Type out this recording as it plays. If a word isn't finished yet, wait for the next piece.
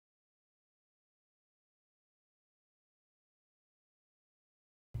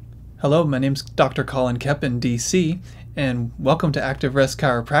Hello, my name's Dr. Colin Keppen, DC, and welcome to Active Rest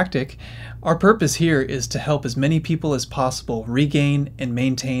Chiropractic. Our purpose here is to help as many people as possible regain and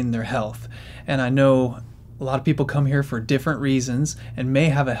maintain their health. And I know a lot of people come here for different reasons and may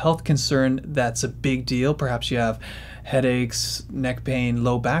have a health concern that's a big deal. Perhaps you have headaches, neck pain,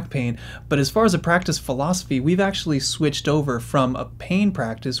 low back pain. But as far as a practice philosophy, we've actually switched over from a pain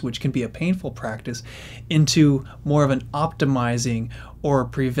practice, which can be a painful practice, into more of an optimizing or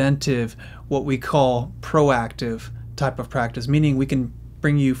preventive, what we call proactive type of practice, meaning we can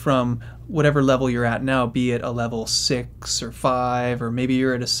bring you from whatever level you're at now, be it a level 6 or 5, or maybe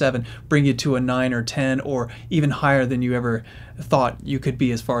you're at a 7, bring you to a 9 or 10, or even higher than you ever thought you could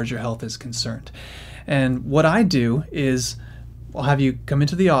be as far as your health is concerned. And what I do is I'll have you come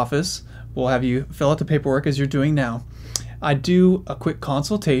into the office, we'll have you fill out the paperwork as you're doing now. I do a quick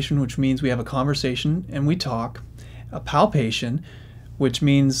consultation, which means we have a conversation and we talk, a palpation, which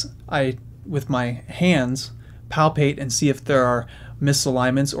means I, with my hands, palpate and see if there are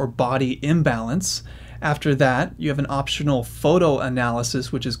misalignments or body imbalance. After that, you have an optional photo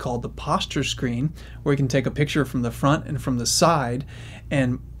analysis, which is called the posture screen, where you can take a picture from the front and from the side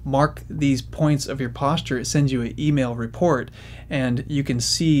and mark these points of your posture. It sends you an email report, and you can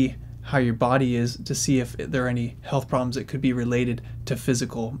see how your body is to see if there are any health problems that could be related to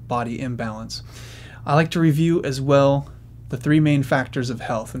physical body imbalance. I like to review as well the 3 main factors of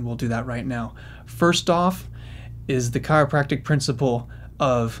health, and we'll do that right now. First off is the chiropractic principle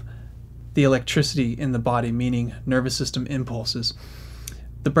of the electricity in the body, meaning nervous system impulses.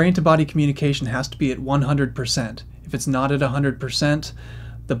 The brain-to-body communication has to be at 100%. If it's not at 100%,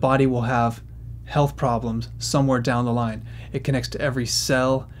 the body will have health problems somewhere down the line. It connects to every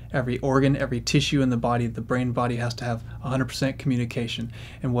cell, every organ, every tissue in the body. The brain-body has to have 100% communication.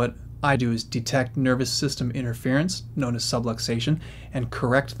 And what I do is detect nervous system interference, known as subluxation, and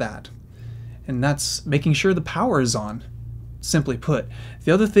correct that. And that's making sure the power is on, simply put.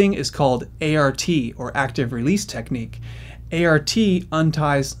 The other thing is called ART, or active release technique. ART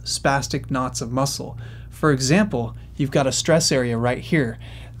unties spastic knots of muscle. For example, you've got a stress area right here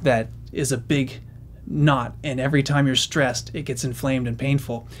that is a big knot, and every time you're stressed, it gets inflamed and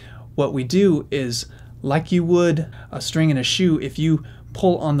painful. What we do is, like you would a string in a shoe, if you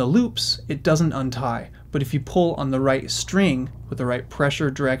pull on the loops, it doesn't untie. But if you pull on the right string with the right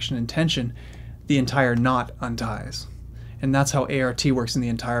pressure, direction, and tension, the entire knot unties. And that's how ART works in the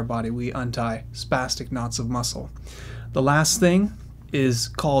entire body. We untie spastic knots of muscle. The last thing is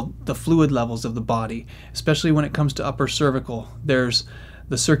called the fluid levels of the body, especially when it comes to upper cervical. There's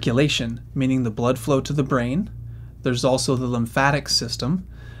the circulation, meaning the blood flow to the brain. There's also the lymphatic system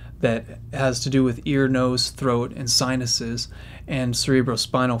that has to do with ear, nose, throat, and sinuses, and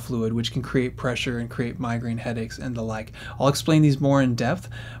cerebrospinal fluid, which can create pressure and create migraine headaches and the like. I'll explain these more in depth,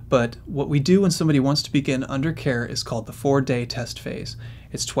 but what we do when somebody wants to begin under care is called the 4-day test phase.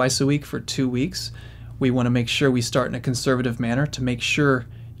 It's twice a week for 2 weeks. We want to make sure we start in a conservative manner to make sure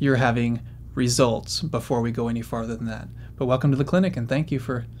you're having results before we go any farther than that. But welcome to the clinic, and thank you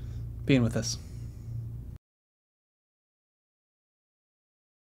for being with us.